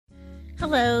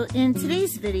Hello, in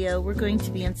today's video we're going to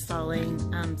be installing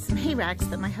some hay racks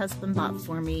that my husband bought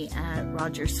for me at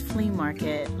Rogers Flea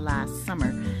Market last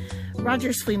summer.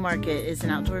 Rogers Flea Market is an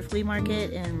outdoor flea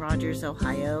market in Rogers,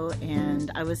 Ohio,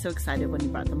 and I was so excited when he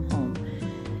brought them home.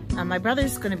 My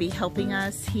brother's going to be helping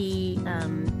us. He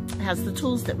has the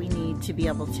tools that we need to be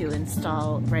able to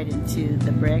install right into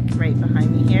the brick right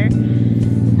behind me here.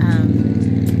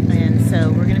 And so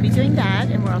we're going to be doing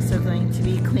that, and we're also going to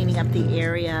be cleaning up the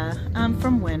area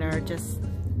from winter, just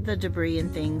the debris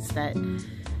and things that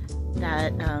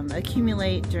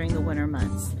accumulate during the winter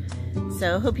months.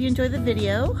 So hope you enjoy the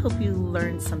video, hope you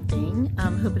learned something,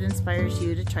 hope it inspires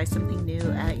you to try something new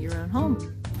at your own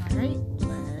home. All right,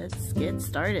 let's get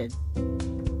started.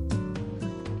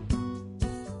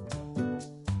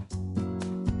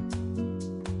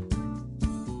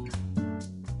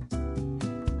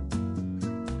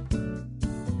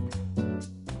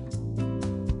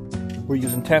 We're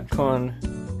using Tapcon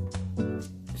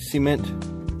cement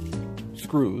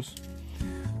screws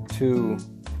to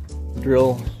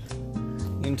drill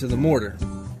into the mortar.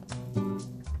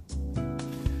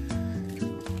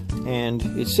 And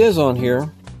it says on here,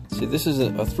 see, this is a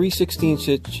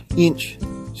 3/16 inch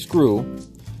screw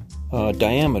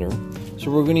diameter. So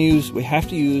we have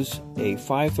to use a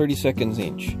 5/32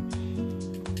 inch.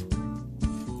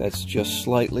 That's just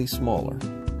slightly smaller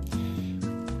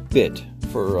bit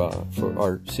for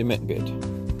our cement bit,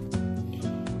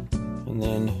 and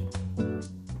then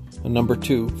a number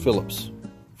 2 Phillips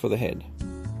for the head.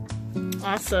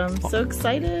 Awesome! So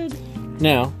excited!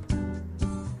 Now,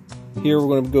 here we're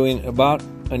going to be going about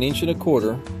 1 1/4 inch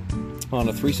on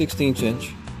a 3/16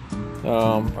 inch.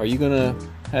 Are you going to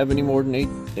have any more than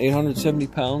 870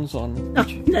 pounds on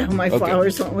each? No, my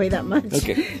flowers won't weigh that much.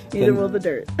 Okay. Neither will the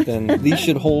dirt. Then these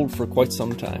should hold for quite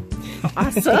some time.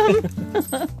 Awesome!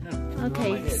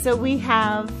 Okay, so we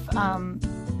have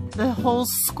the holes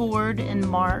scored and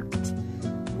marked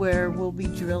where we'll be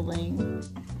drilling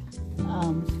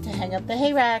to hang up the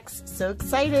hay racks. So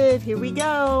excited! Here we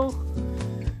go!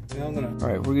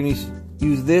 Alright, we're going to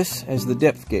use this as the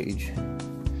depth gauge.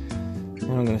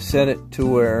 And I'm going to set it to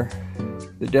where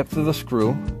the depth of the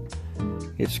screw,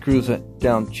 it screws it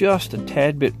down just a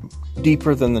tad bit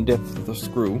deeper than the depth of the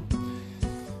screw,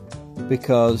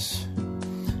 because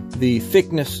the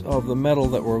thickness of the metal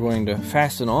that we're going to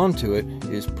fasten onto it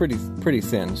is pretty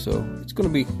thin, so it's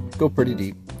going to go pretty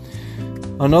deep.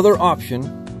 Another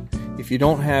option, if you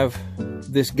don't have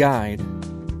this guide,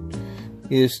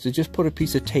 is to just put a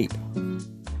piece of tape,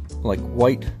 like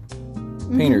white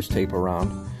painter's tape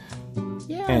around,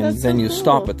 and then you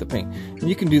stop at the paint. And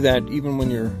you can do that even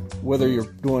when whether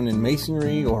you're doing in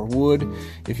masonry or wood.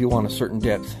 If you want a certain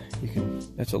depth, you can.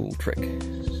 That's a little trick.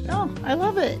 Oh, I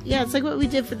love it. Yeah, it's like what we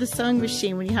did for the sewing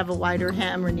machine when you have a wider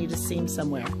hem or need a seam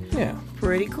somewhere. Yeah.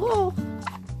 Pretty cool.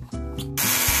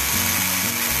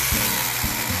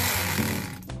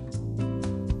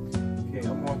 Okay,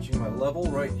 I'm watching my level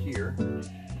right here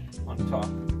on top.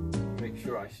 Make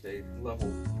sure I stay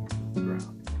level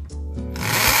ground.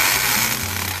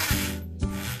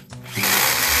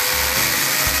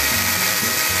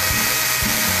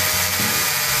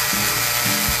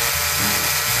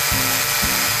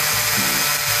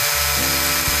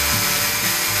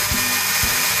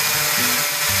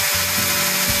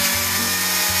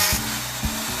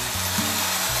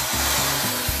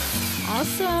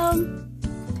 Awesome.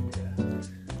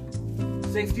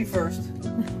 Safety first.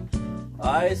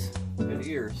 Eyes and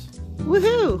ears.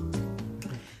 Woohoo!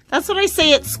 That's what I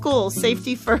say at school.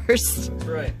 Safety first. That's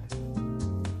right.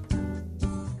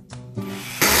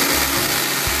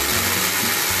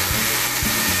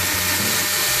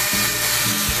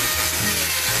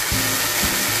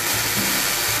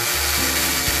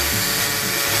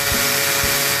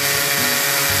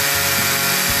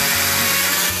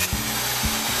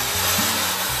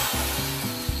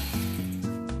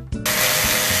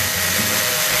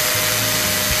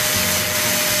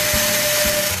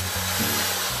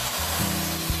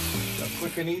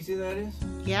 Quick and easy, that is?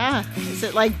 Yeah. Is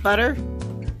it like butter?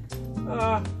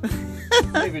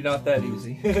 Maybe not that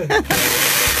easy.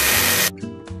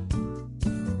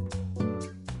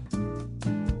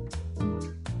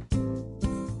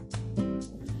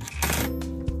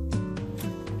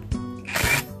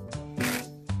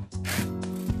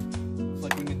 Looks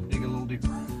like we need to dig a little deeper.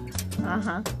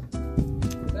 Uh-huh.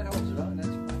 That holds it on, that's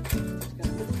fine. It's got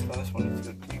good. Oh, this one needs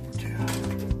to go deeper too.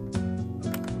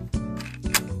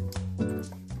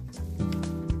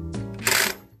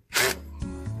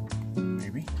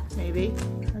 Maybe.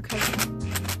 Okay.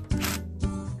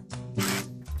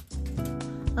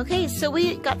 Okay, so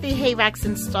we got the hay racks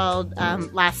installed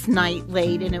last night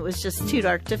late, and it was just too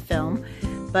dark to film.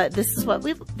 But this is what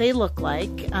they look like.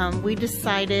 We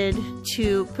decided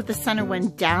to put the center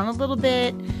one down a little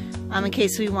bit in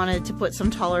case we wanted to put some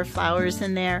taller flowers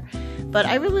in there. But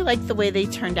I really like the way they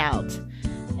turned out.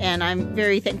 And I'm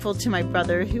very thankful to my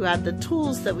brother who had the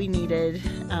tools that we needed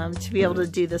to be able to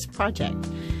do this project.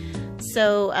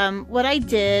 So what I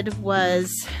did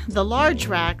was the large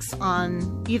racks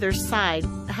on either side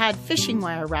had fishing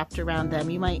wire wrapped around them.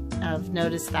 You might have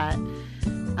noticed that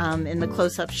in the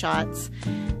close-up shots.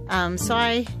 So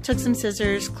I took some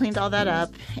scissors, cleaned all that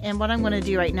up, and what I'm going to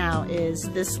do right now is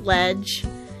this ledge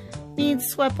needs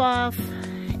swept off,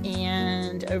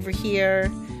 and over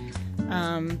here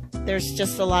there's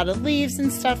just a lot of leaves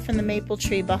and stuff from the maple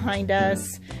tree behind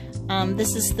us.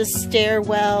 This is the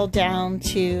stairwell down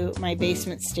to my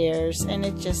basement stairs, and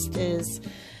it just is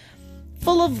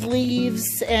full of leaves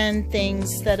and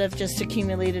things that have just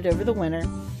accumulated over the winter.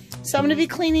 So I'm going to be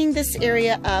cleaning this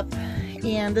area up,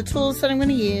 and the tools that I'm going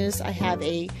to use, I have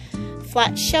a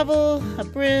flat shovel, a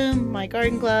broom, my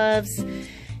garden gloves,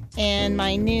 and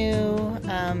my new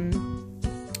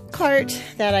cart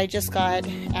that I just got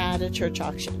at a church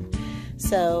auction.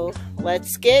 So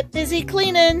let's get busy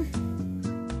cleaning.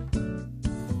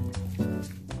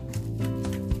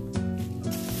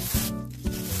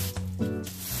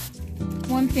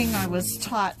 One thing I was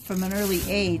taught from an early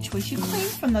age was you clean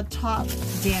from the top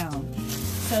down.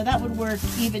 So that would work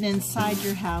even inside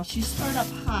your house. You start up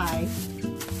high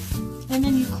and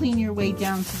then you clean your way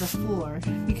down to the floor.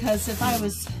 Because if I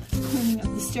was cleaning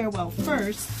up the stairwell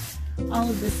first, all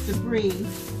of this debris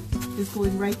is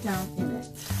going right down in it.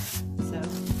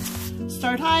 So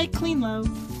start high, clean low.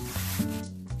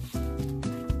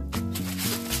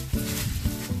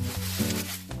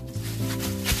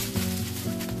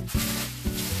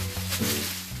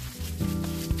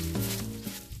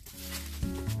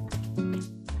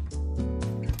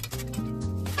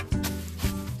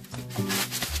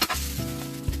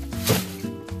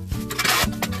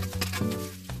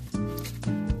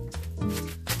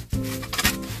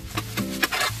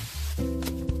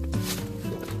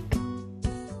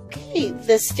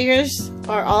 The stairs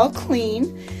are all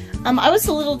clean. I was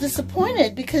a little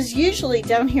disappointed because usually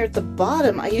down here at the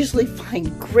bottom I usually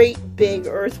find great big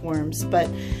earthworms, but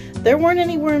there weren't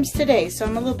any worms today, so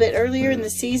I'm a little bit earlier in the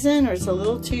season or it's a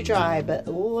little too dry. But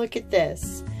look at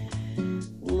this.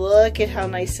 Look at how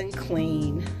nice and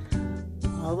clean.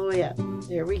 All the way up.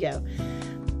 There we go.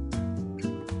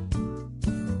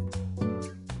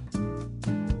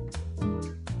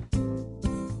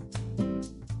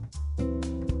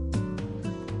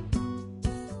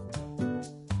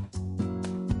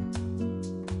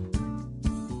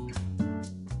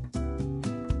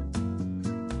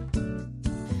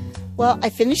 Well,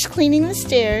 I finished cleaning the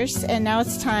stairs, and now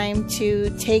it's time to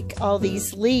take all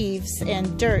these leaves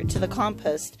and dirt to the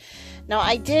compost. Now,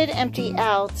 I did empty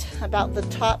out about the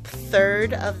top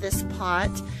third of this pot,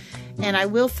 and I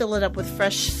will fill it up with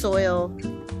fresh soil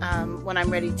when I'm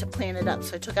ready to plant it up.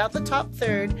 So I took out the top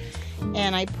third,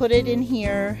 and I put it in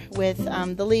here with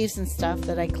the leaves and stuff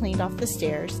that I cleaned off the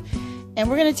stairs. And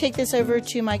we're going to take this over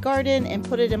to my garden and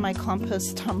put it in my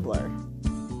compost tumbler.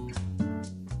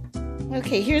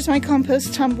 Okay, here's my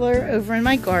compost tumbler over in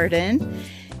my garden,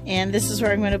 and this is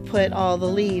where I'm going to put all the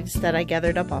leaves that I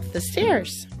gathered up off the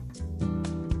stairs.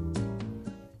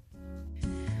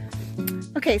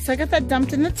 Okay, so I got that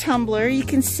dumped in the tumbler. You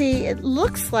can see it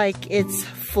looks like it's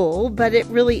full, but it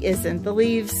really isn't. The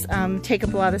leaves take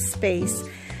up a lot of space.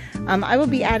 I will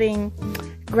be adding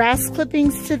grass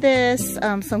clippings to this,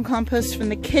 some compost from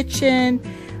the kitchen,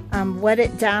 wet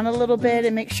it down a little bit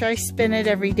and make sure I spin it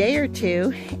every day or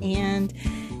two, and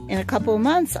in a couple of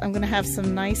months I'm going to have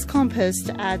some nice compost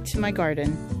to add to my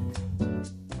garden.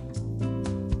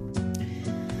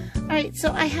 Alright,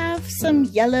 so I have some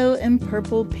yellow and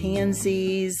purple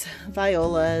pansies,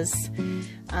 violas.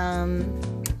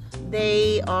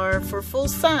 They are for full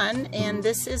sun, and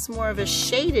this is more of a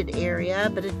shaded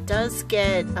area, but it does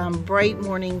get bright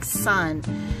morning sun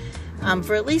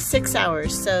for at least 6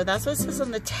 hours. So that's what it says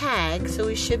on the tag, so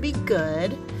we should be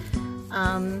good.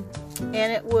 And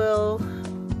it will,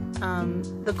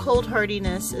 the cold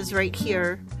hardiness is right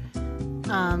here,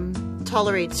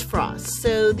 tolerates frost.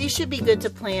 So these should be good to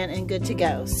plant and good to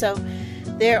go. So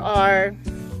there are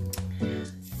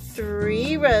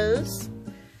 3 rows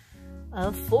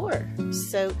of 4.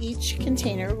 So each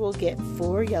container will get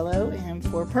 4 yellow and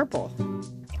 4 purple.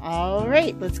 All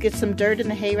right, let's get some dirt in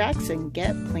the hay racks and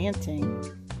get planting.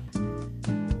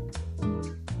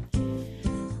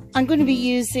 I'm going to be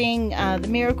using the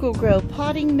Miracle Grow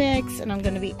potting mix, and I'm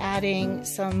going to be adding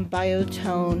some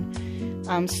Biotone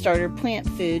starter plant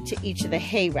food to each of the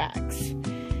hay racks.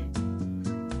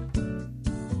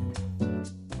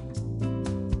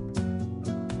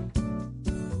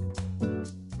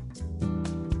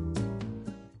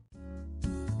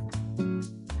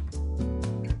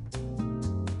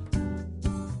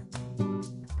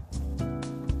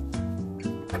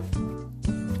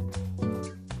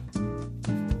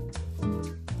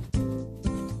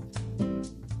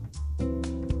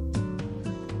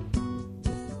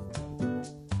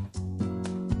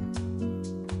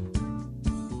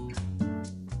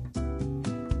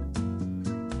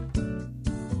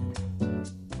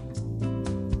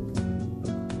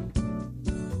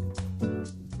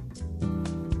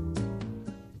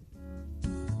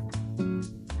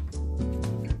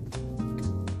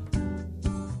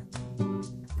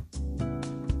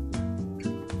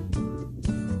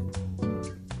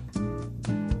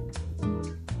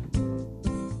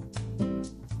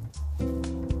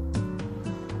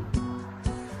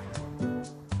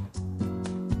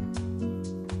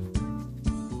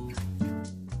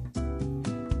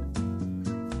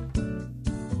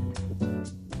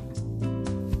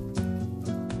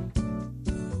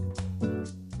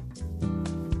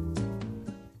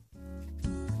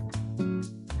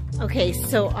 Okay,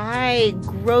 so I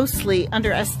grossly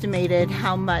underestimated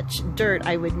how much dirt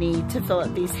I would need to fill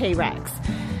up these hay racks.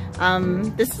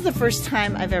 This is the first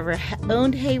time I've ever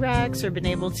owned hay racks or been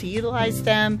able to utilize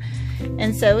them,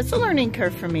 and so it's a learning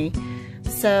curve for me.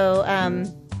 So I'm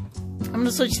going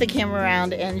to switch the camera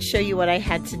around and show you what I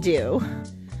had to do.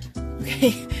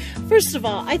 Okay, first of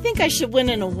all, I think I should win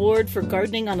an award for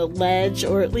gardening on a ledge,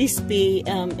 or at least be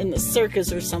in the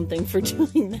circus or something for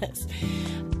doing this.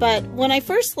 But when I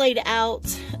first laid out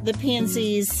the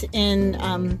pansies in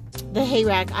the hay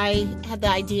rack, I had the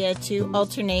idea to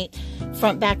alternate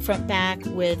front back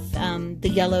with the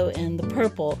yellow and the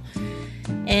purple.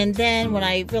 And then when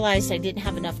I realized I didn't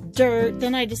have enough dirt,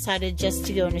 then I decided just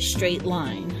to go in a straight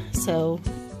line. So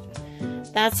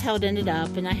that's how it ended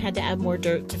up, and I had to add more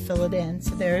dirt to fill it in.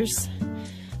 So there's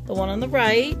the one on the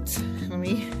right. Let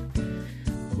me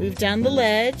move down the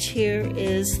ledge. Here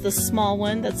is the small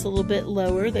one that's a little bit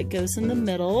lower that goes in the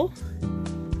middle.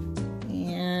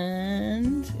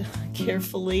 And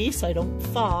carefully, so I don't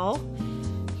fall,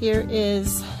 here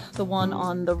is the one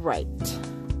on the right.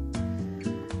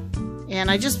 And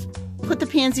I just put the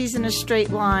pansies in a straight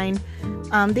line.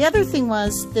 The other thing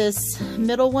was this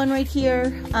middle one right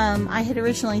here. I had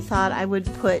originally thought I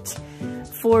would put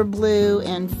 4 blue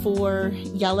and 4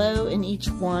 yellow in each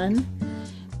one.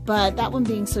 But that one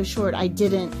being so short, I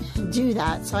didn't do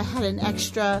that. So I had an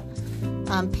extra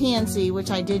pansy, which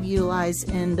I did utilize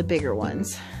in the bigger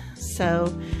ones. So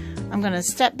I'm going to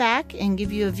step back and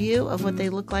give you a view of what they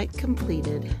look like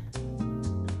completed.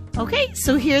 Okay,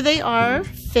 so here they are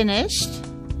finished.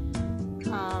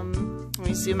 Let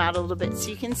me zoom out a little bit so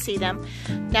you can see them.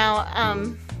 Now,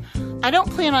 I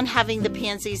don't plan on having the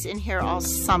pansies in here all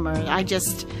summer. I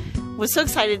just was so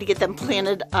excited to get them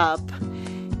planted up.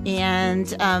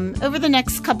 And over the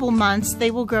next couple months,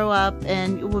 they will grow up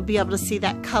and we'll be able to see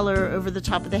that color over the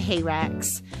top of the hay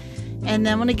racks. And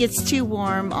then when it gets too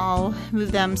warm, I'll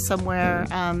move them somewhere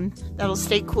that'll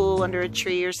stay cool under a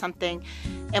tree or something.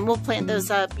 And we'll plant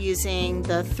those up using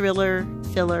the Thriller,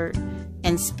 Filler,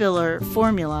 and Spiller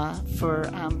formula for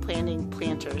planting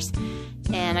planters.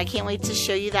 And I can't wait to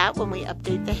show you that when we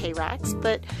update the hay racks.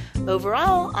 But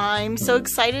overall, I'm so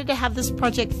excited to have this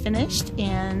project finished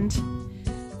and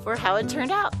for how it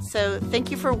turned out. So thank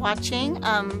you for watching.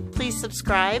 Please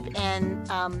subscribe and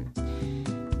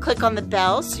click on the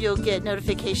bell so you'll get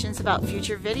notifications about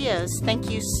future videos. Thank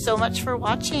you so much for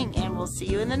watching, and we'll see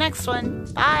you in the next one.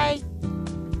 Bye!